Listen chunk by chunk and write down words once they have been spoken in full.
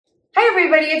Hi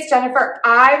everybody, it's Jennifer.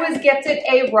 I was gifted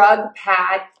a rug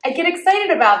pad. I get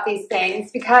excited about these things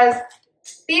because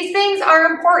these things are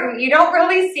important. You don't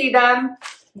really see them,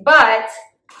 but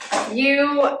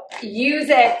you use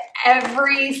it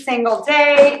every single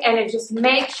day and it just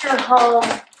makes your home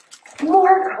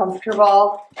more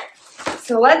comfortable.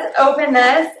 So let's open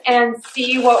this and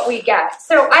see what we get.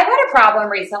 So I've had a problem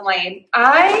recently.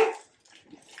 I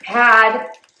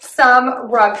had some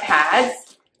rug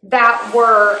pads that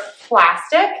were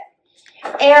plastic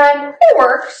and they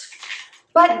worked,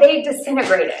 but they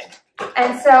disintegrated.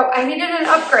 And so I needed an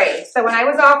upgrade. So when I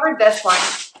was offered this one,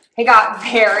 I got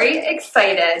very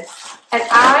excited. And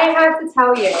I have to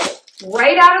tell you,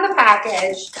 right out of the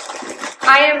package,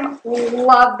 I am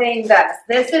loving this.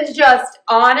 This is just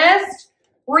honest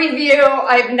review.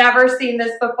 I've never seen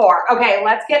this before. Okay,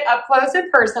 let's get up close and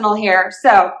personal here.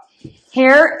 So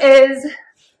here is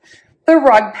the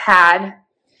rug pad.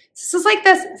 This is like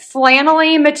this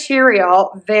flannel-y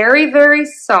material, very, very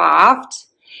soft.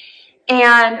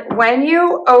 And when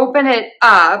you open it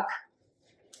up,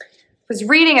 I was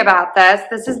reading about this.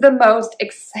 This is the most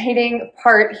exciting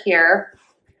part here.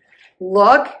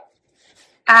 Look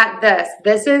at this.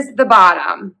 This is the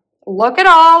bottom. Look at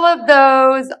all of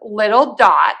those little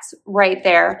dots right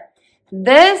there.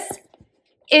 This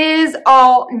is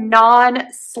all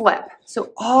non-slip.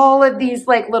 So all of these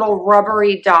like little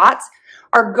rubbery dots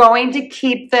are going to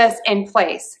keep this in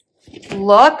place.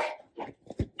 Look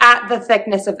at the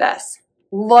thickness of this.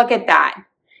 Look at that.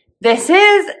 This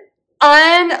is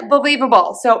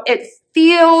unbelievable. So it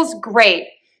feels great.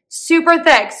 Super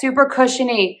thick, super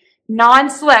cushiony,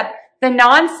 non-slip. The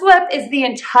non-slip is the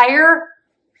entire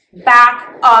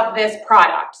back of this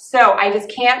product. So I just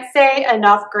can't say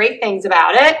enough great things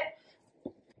about it.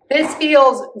 This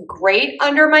feels great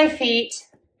under my feet.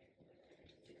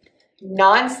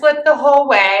 Non-slip the whole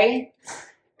way.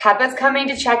 Peppa's coming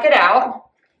to check it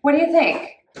out. What do you think?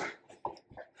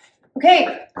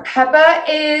 Okay, Peppa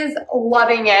is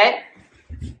loving it.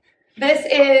 This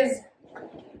is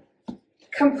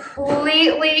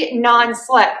completely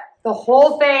non-slip. The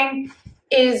whole thing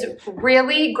is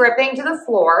really gripping to the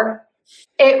floor.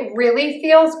 It really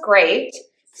feels great.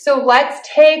 So let's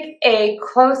take a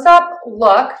close-up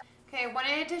look. Okay, I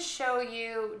wanted to show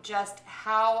you just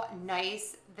how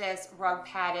nice this rug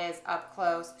pad is up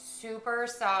close. Super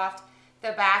soft.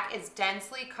 The back is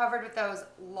densely covered with those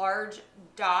large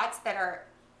dots that are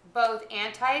both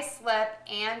anti-slip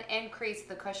and increase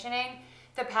the cushioning.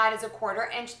 The pad is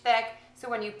 1/4 inch thick, so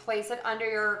when you place it under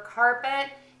your carpet,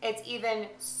 it's even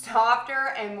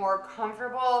softer and more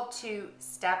comfortable to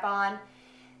step on.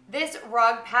 This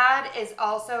rug pad is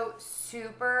also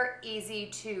super easy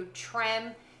to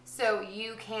trim, so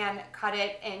you can cut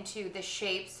it into the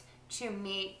shapes to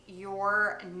meet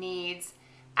your needs.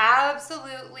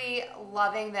 Absolutely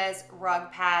loving this rug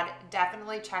pad.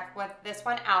 Definitely check this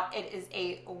one out. It is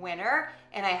a winner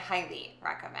and I highly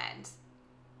recommend.